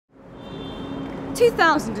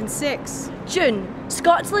2006. June,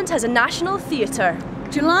 Scotland has a national theatre.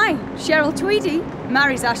 July, Cheryl Tweedy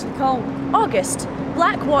marries Ashling. August,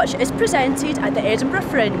 Black Watch is presented at the Edinburgh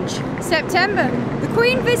Fringe. September, the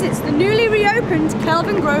Queen visits the newly reopened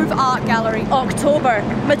Kelvin Grove Art Gallery. October,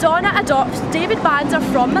 Madonna adopts David Banda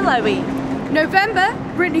from Malawi. November,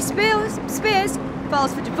 Britney Spears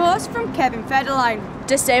files for divorce from Kevin Federline.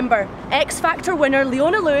 December, X Factor winner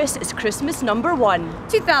Leona Lewis is Christmas #1.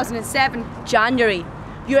 2007. January,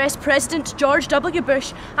 US President George W.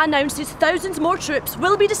 Bush announces thousands more troops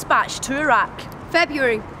will be dispatched to Iraq.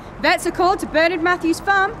 February, vets are called to Bernard Matthews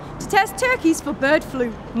Farm to test turkeys for bird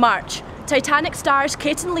flu. March, Titanic stars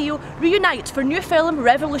Kate and Leo reunite for new film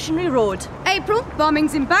Revolutionary Road. April,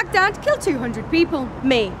 bombings in Baghdad kill 200 people.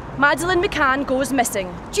 May, Madeleine McCann goes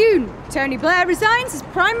missing. June, Tony Blair resigns as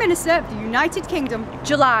Prime Minister of the United Kingdom.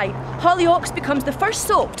 July, Hollyoaks becomes the first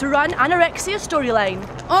soap to run anorexia storyline.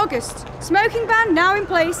 August, smoking ban now in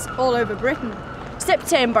place all over Britain.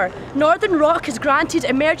 September, Northern Rock is granted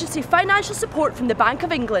emergency financial support from the Bank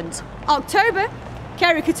of England. October,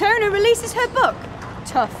 Kerry Katona releases her book,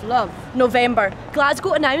 Tough Love. November,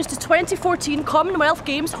 Glasgow announced as 2014 Commonwealth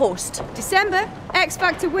Games host. December, X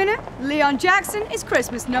Factor winner Leon Jackson is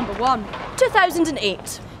Christmas #1.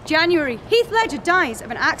 2008. January, Heath Ledger dies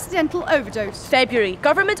of an accidental overdose. February,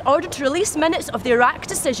 government ordered to release minutes of the Iraq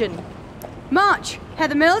decision. March,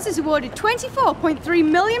 Heather Mills is awarded £24.3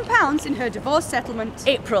 million in her divorce settlement.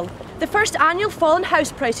 April, the first annual Fall in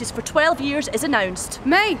House prices for 12 years is announced.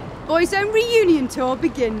 May, Boyzone reunion tour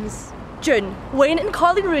begins. June, Wayne and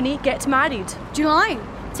Colleen Rooney get married. July,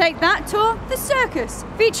 Take That tour, The Circus,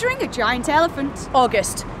 featuring a giant elephant.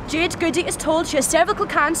 August, Jade Goody is told she has cervical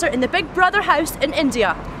cancer in the Big Brother house in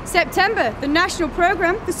India. September, the national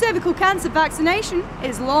programme for cervical cancer vaccination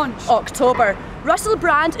is launched. October, Russell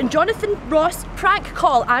Brand and Jonathan Ross prank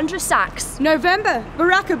call Andrew Sachs. November,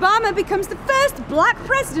 Barack Obama becomes the first black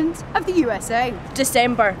president of the USA.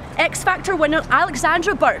 December, X Factor winner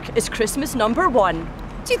Alexandra Burke is Christmas #1.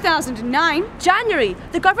 2009. January,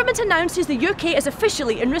 the government announces the UK is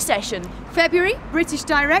officially in recession. February, British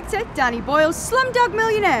director Danny Boyle's Slumdog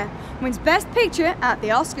Millionaire wins Best Picture at the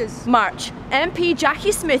Oscars. March, MP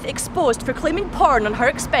Jackie Smith exposed for claiming porn on her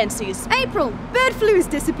expenses. April, bird flu is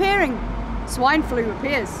disappearing. Swine flu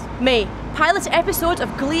appears. May, pilot episode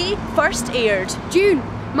of Glee first aired. June,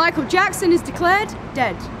 Michael Jackson is declared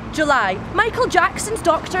dead. July, Michael Jackson's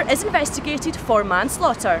doctor is investigated for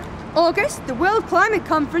manslaughter. August, the World Climate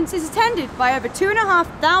Conference is attended by over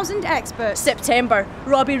 2,500 experts. September,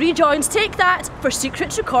 Robbie rejoins Take That for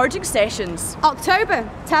secret recording sessions. October,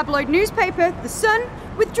 tabloid newspaper The Sun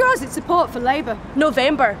withdraws its support for Labour.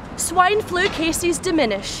 November, swine flu cases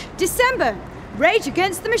diminish. December, Rage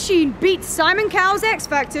Against the Machine beats Simon Cowell's X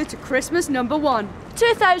Factor to Christmas #1.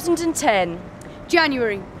 2010.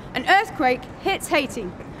 January, an earthquake hits Haiti.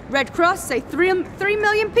 Red Cross say 3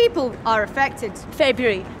 million people are affected.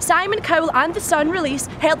 February, Simon Cowell and The Sun release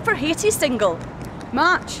Help for Haiti single.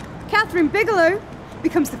 March, Catherine Bigelow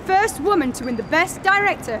becomes the first woman to win the Best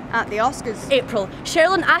Director at the Oscars. April,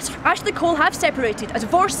 Cheryl and Ashley Cole have separated. A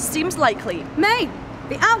divorce seems likely. May,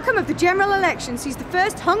 the outcome of the general election sees the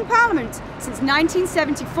first hung parliament since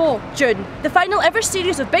 1974. June, the final ever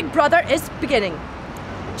series of Big Brother is beginning.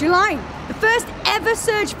 July, the first ever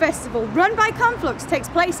Surge Festival run by Conflux takes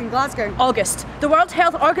place in Glasgow. August, the World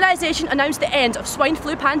Health Organization announced the end of swine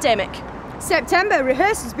flu pandemic. September,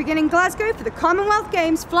 rehearsals begin in Glasgow for the Commonwealth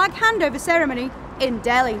Games flag handover ceremony in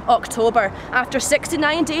Delhi. October, after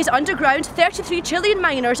 69 days underground, 33 Chilean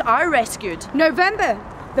miners are rescued. November,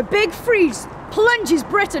 the Big Freeze plunges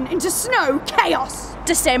Britain into snow chaos.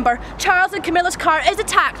 December, Charles and Camilla's car is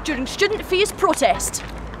attacked during student fees protest.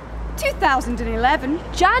 2011.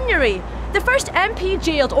 January, the first MP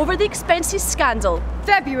jailed over the expenses scandal.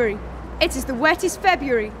 February, it is the wettest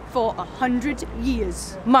February for 100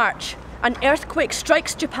 years. March, an earthquake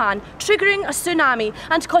strikes Japan, triggering a tsunami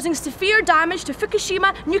and causing severe damage to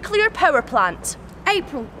Fukushima nuclear power plant.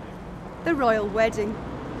 April, the royal wedding.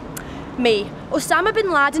 May, Osama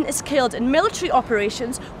bin Laden is killed in military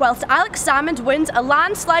operations whilst Alex Salmond wins a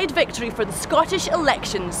landslide victory for the Scottish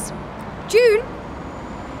elections. June,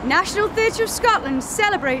 National Theatre of Scotland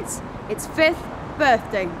celebrates its 5th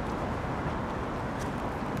birthday.